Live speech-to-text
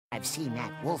I've seen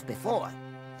that wolf before.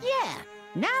 Yeah,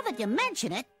 now that you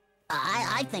mention it,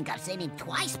 I think I've seen him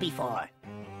twice before.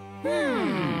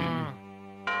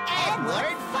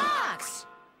 Edward Fox!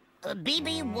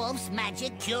 B.B. Wolf's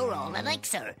Magic Cure-All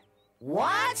Elixir.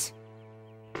 What?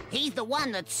 He's the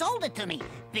one that sold it to me,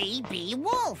 B.B.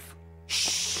 Wolf.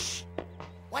 Shh!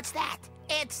 What's that?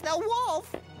 It's the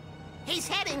wolf. He's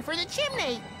heading for the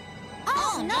chimney.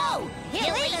 Oh, no!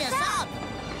 He'll eat us up!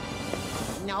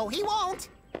 No, he won't.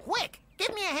 Quick,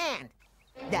 give me a hand.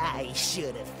 I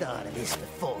should have thought of this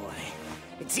before.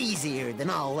 It's easier than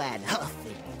all that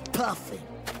huffing, puffing.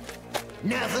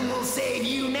 Nothing will save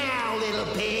you now, little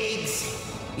pigs.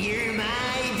 You're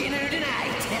my dinner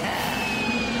tonight.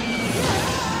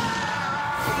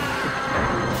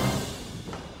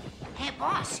 Hey,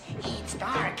 boss, it's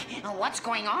dark. What's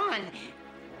going on?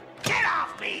 Get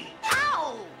off me!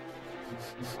 Ow!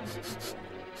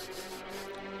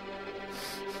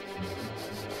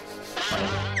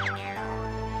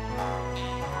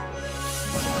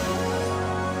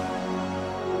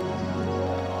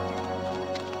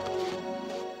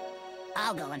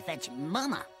 I'll go and fetch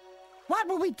Mama. What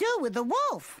will we do with the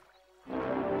wolf?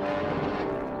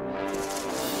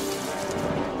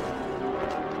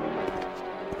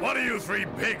 What are you three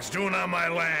pigs doing on my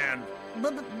land?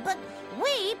 But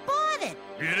we bought it.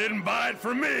 You didn't buy it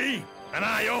from me, and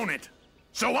I own it.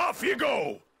 So off you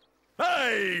go.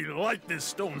 I like this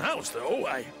stone house, though.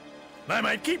 I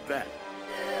might keep that.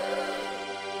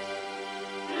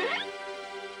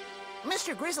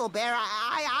 Mr. Grizzlebear,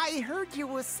 I heard you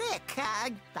were sick.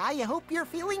 I hope you're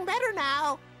feeling better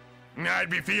now. I'd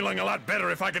be feeling a lot better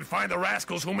if I could find the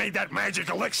rascals who made that magic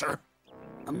elixir.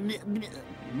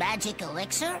 Magic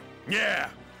elixir? Yeah,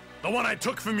 the one I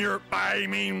took from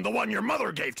the one your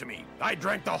mother gave to me. I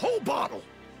drank the whole bottle,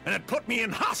 and it put me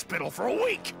in hospital for a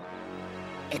week.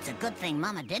 It's a good thing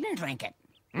Mama didn't drink it.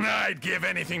 I'd give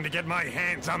anything to get my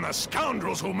hands on the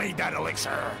scoundrels who made that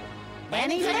elixir.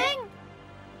 Anything?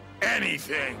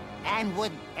 Anything. And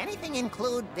would anything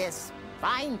include this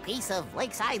fine piece of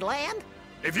lakeside land?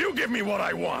 If you give me what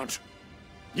I want,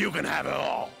 you can have it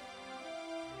all.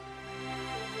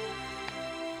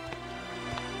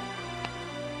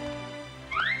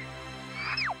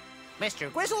 Mr.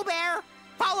 Grizzlebear,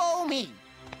 follow me.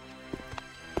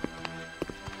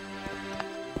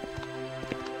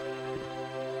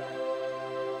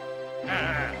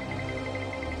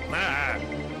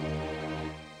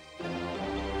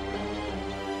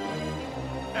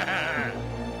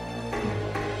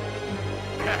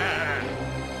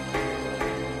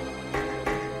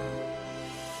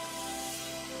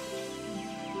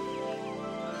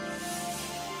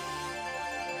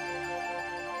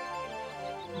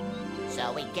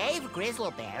 So we gave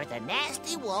Grizzlebear the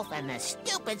nasty wolf and the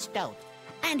stupid stoat.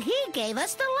 And he gave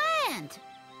us the land.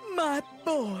 My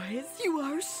boys, you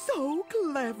are so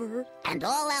clever. And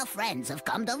all our friends have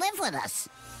come to live with us.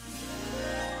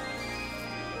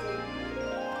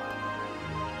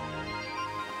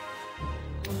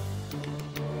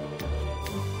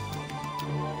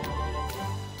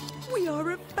 We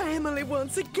are a family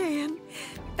once again,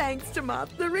 thanks to my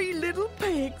 3 little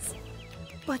pigs.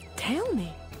 But tell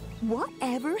me,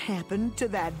 whatever happened to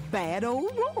that bad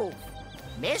old wolf?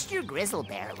 Mr.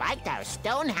 Grizzlebear liked our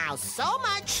stone house so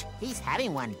much, he's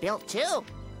having one built too.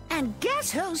 And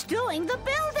guess who's doing the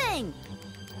building?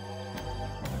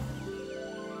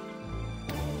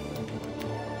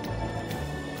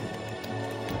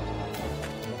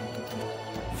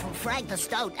 Frank the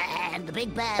Stoat and the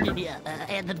big bad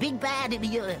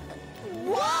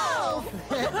wolf!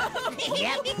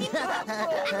 Yep.